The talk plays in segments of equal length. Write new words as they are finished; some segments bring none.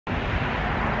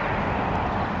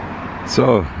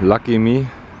So, lucky me,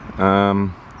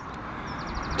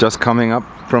 just coming up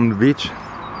from the beach.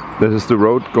 This is the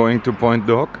road going to Pointe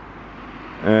du Hoc,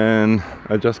 and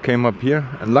I just came up here,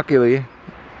 and luckily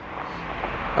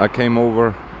I came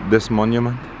over this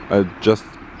monument. I just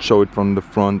show it from the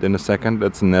front in a second.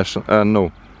 That's a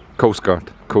national, Coast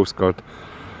Guard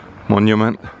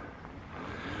monument.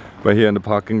 But here in the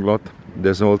parking lot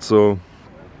there's also,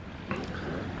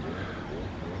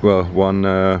 well,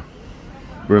 one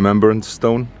remembrance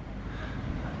stone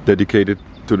dedicated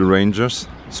to the Rangers,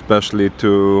 especially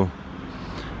to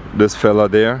this fella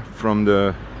there from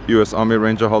the US Army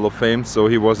Ranger Hall of Fame. So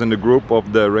he was in the group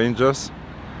of the Rangers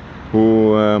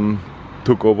who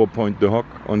took over Pointe du Hoc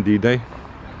on D-Day.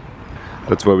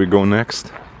 That's where we go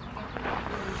next.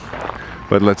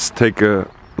 But let's take a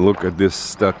look at this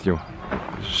statue.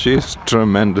 She's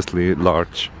tremendously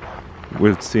large.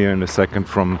 We'll see her in a second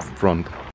from front.